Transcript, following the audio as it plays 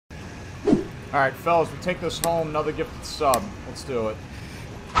Alright, fellas, we take this home, another gifted sub. Let's do it.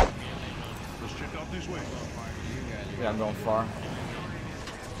 Let's check out this way. Yeah, I'm going far.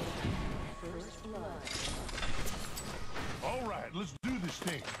 Alright, let's do this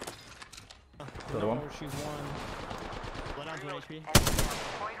thing. Good one. She's one. Blood on 2 HP.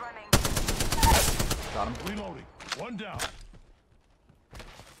 Got him. Reloading. One down.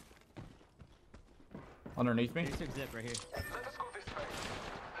 Underneath me. 36 zip right here.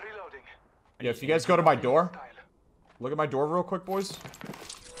 Yeah, if you guys go to my door. Look at my door real quick, boys.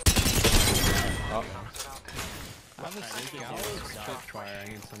 Oh. I have a Spitfire. I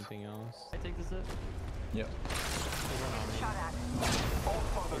need something else. I take the zip. Yep.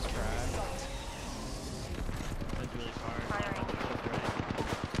 That's really far.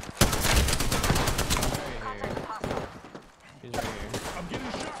 He's right here. I'm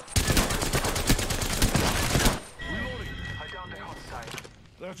getting shot. Reloading.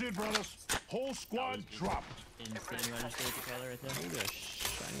 That's it, brothers. Whole squad dropped. Insane register with the color right there. Look at that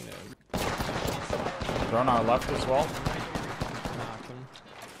shiny nose. They're on our left as well. Knocked him.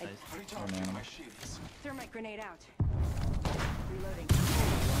 Nice. Thermite grenade out. Reloading.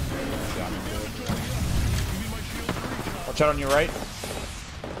 Watch out on your right.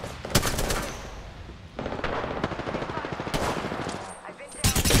 I've been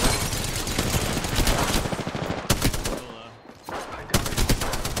down.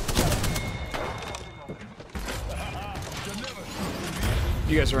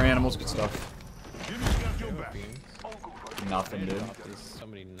 You guys are animals, good stuff. Give me got your back. Nothing, dude. There's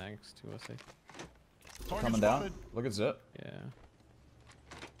somebody next to us. Target Coming down. spotted. Look at Zip. Yeah.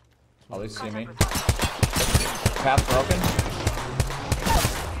 Oh, they see me. Path broken.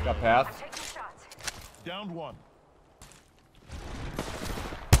 Got path. Taking shots. Downed one.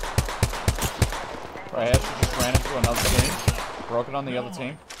 Right ahead, she just ran into another team. Broken on the other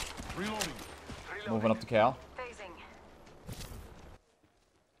team. Reloading. Moving up to Cal. Phasing.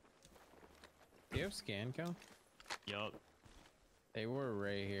 Do you have scan count? Yup. They were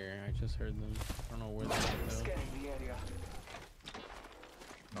right here. I just heard them. I don't know where they went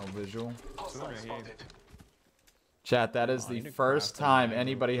No visual. though. Right here. Chat, that is Oh, I the need to first craft a time knife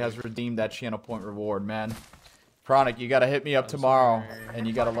anybody real has quick. redeemed that channel point reward, man. Chronic, you gotta hit me up tomorrow, and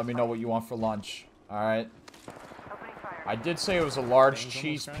you gotta let me know what you want for lunch. Alright? Opening fire. I did say it was a large Things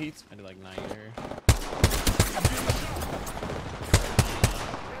cheese almost pizza. cracked. I did like 9 here.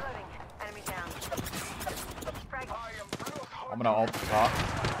 Reloading. Enemy down. Frag. I'm gonna ult the top.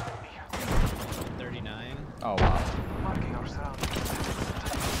 39. Oh, wow.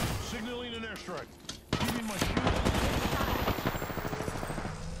 Signaling an airstrike. Give me my shield.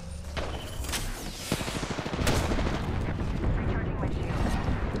 Recharging my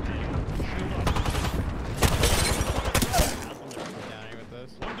shield. Down here with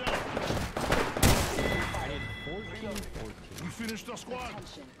us. One down. I need 14. We finished the squad.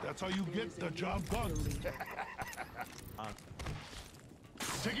 That's how you get the job done.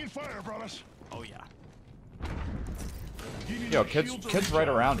 Taking fire, brothers. Oh yeah. Give me Yo, my kids shields right recharge.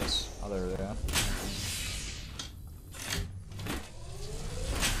 around us. Oh, there they are.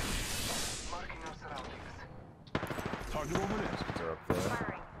 Target over there. They're up there.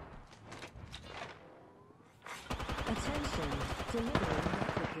 Firing. Attention, delivering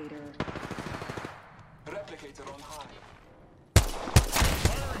replicator.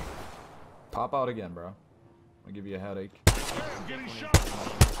 Pop out again, bro. I'll give you a headache. I'm getting shot.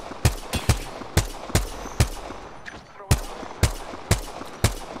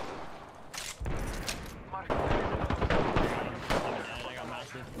 I got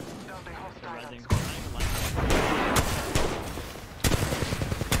massive. Rezzing.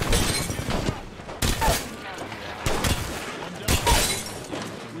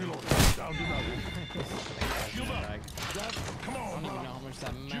 Reload. Down to nothing. Shield up. That, come I on, don't even know brother. how much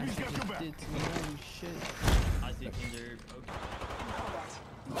that Jimmy's mask got your back. did to me. Holy shit. I see Kinder.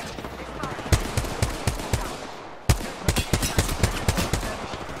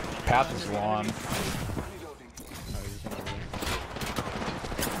 Path is long.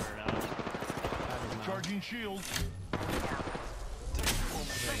 Charging shield.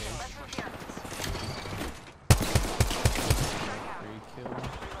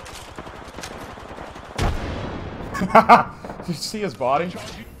 Did you see his body?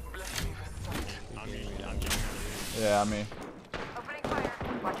 Yeah, I mean. Opening fire.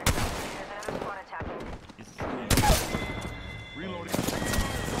 Watch yourself. There's another squad attacking. Reloading.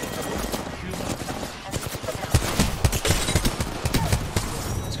 Shield up.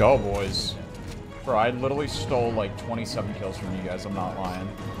 Let's go, boys. Bro, I literally stole like 27 kills from you guys. I'm not lying.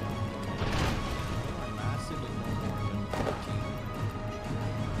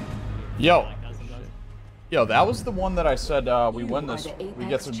 Yo, Yo, that was the one that I said we You win are this. the We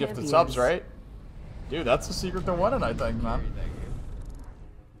get Apex some gifted champions. subs, right? Dude, that's the secret to winning, I think, man.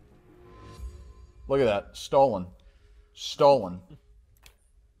 Look at that. Stolen. Stolen.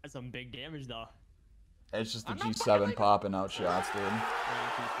 That's some big damage though. It's just the G7 popping out shots, dude.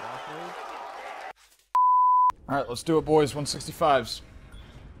 Alright, let's do it, boys. 165s.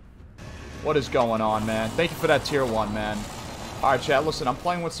 What is going on, man? Thank you for that tier 1, man. Alright, chat, listen, I'm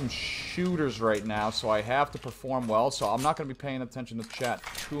playing with some shooters right now, so I have to perform well, so I'm not going to be paying attention to chat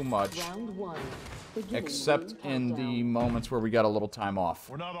too much. Round 1. Beginning Except ring in the countdown. moments where we got a little time off.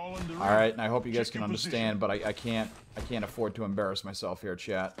 We're not all in the ring. Alright, and I hope you guys Check can your understand, but I can't afford to embarrass myself here,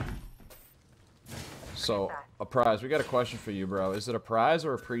 chat. So, a prize. We got a question for you, bro. Is it a prize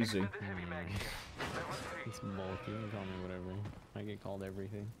or a preezy? It's both. You can call me whatever. I get called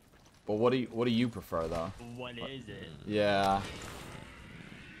everything. But what do you prefer, though? What is it? Yeah.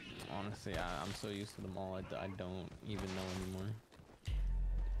 Honestly, I'm so used to them all. I don't even know anymore.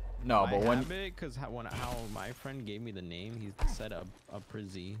 No, but I when have it because how my friend gave me the name, he said a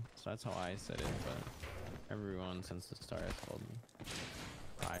Prizzy, so that's how I said it. But everyone since the start has called me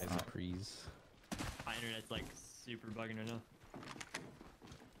Prize and Preez. My internet's like super bugging right now.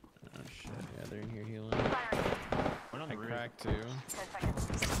 Oh shit, yeah, they're in here healing. One on I the roof. cracked too. 10 seconds.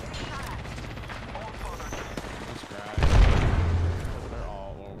 Let's crack.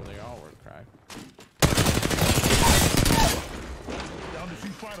 They all were cracked. Down to 2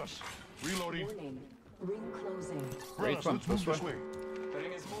 fighters. Reloading. Warning. Ring closing. Brothers, from let's move this this way. The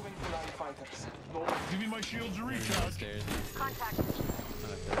ring is moving to line fighters. No. Give me my shields to They're recharge. downstairs. Contact.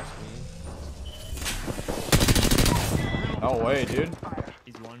 Not thirst me. no way, dude.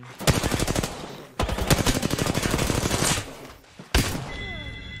 He's one.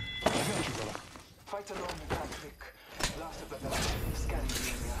 I got you, brother. Fight alone, Patrick. Last of the night. Scanning the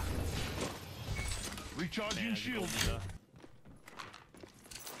area. Recharging Man, shields.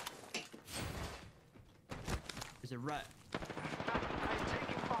 There's a rat.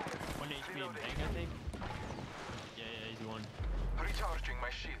 1 HP in bank, I think. Yeah, he's one. Recharging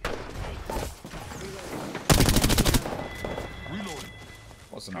my shield. Reloading.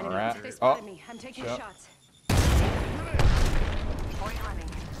 Wasn't a rat. Oh, I'm taking shit. shots. Point running.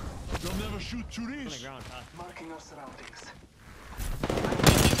 They'll never shoot through On the these. ground, huh? Marking our surroundings.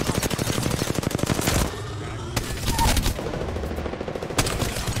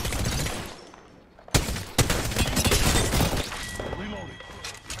 Reloading.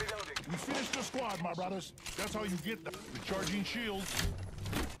 We finished the squad, my brothers. That's how you get them. Recharging shields.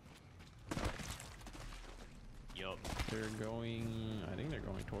 Yup. They're going. I think they're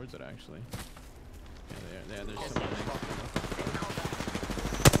going towards it actually. Yeah, there's someone next to them.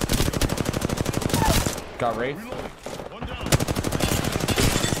 Got Wraith. Reloading. One down.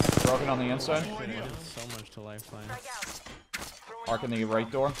 Broken on the inside. Right here. So much to lifeline. Strike out. Arc in the right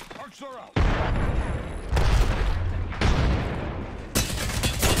door. Arcs are out.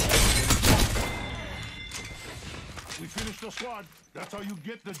 We finished the squad. That's how you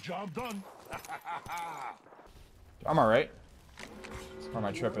get the job done. I'm alright. Or am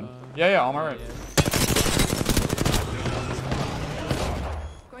I tripping? Yeah, I'm alright.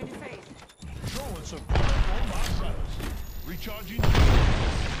 Going to fade. Showing some powerful my brothers. Recharging. Well,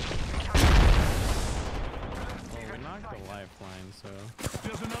 we knocked the lifeline, so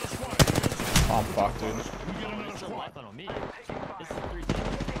There's another squad. Oh, I'm fucked, dude. We get another There's no squad. lifeline on me. This is 3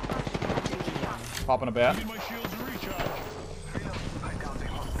 Popping a bat. Give me my shields to recharge.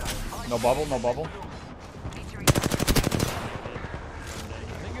 No bubble, no bubble.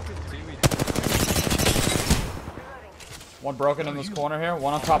 One broken in this corner here.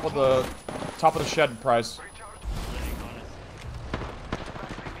 One on top of the shed prize.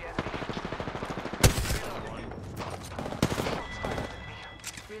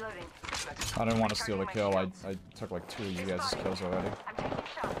 Reloading. I didn't want to steal the kill. I took like 2 of you guys' kills already. I'm taking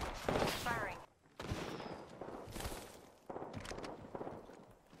shots. Firing.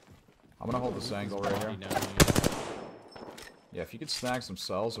 I'm gonna hold this angle right here. down here. Yeah, if you could snag some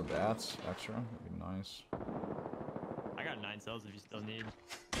cells or bats extra, that'd be nice. I got 9 cells if you still need.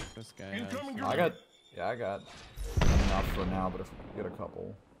 This guy has Incoming I got enough for now, but if we could get a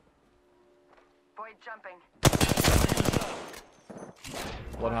couple. Void jumping.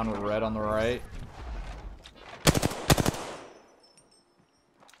 Bloodhound with red on the right.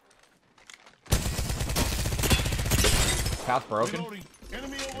 Path broken. Reloading.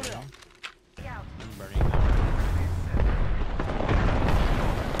 Enemy over there. Out. I'm burning them.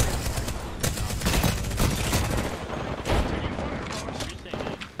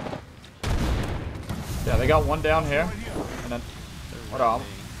 Yeah, they got one down here. And then, hold on.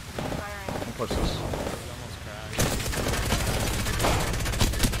 Firing. I'll push this.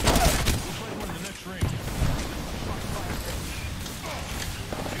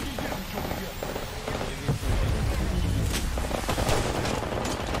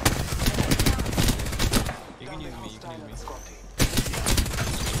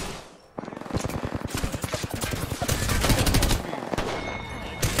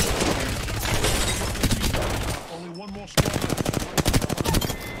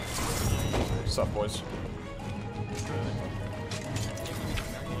 What's up, boys?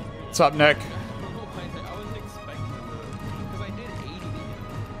 What's up, Nick? I wasn't expecting them because I did 80 to him.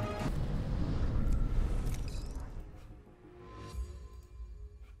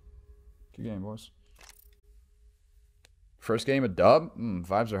 Good game, boys. First game a dub?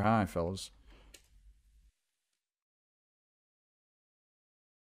 Vibes are high, fellas.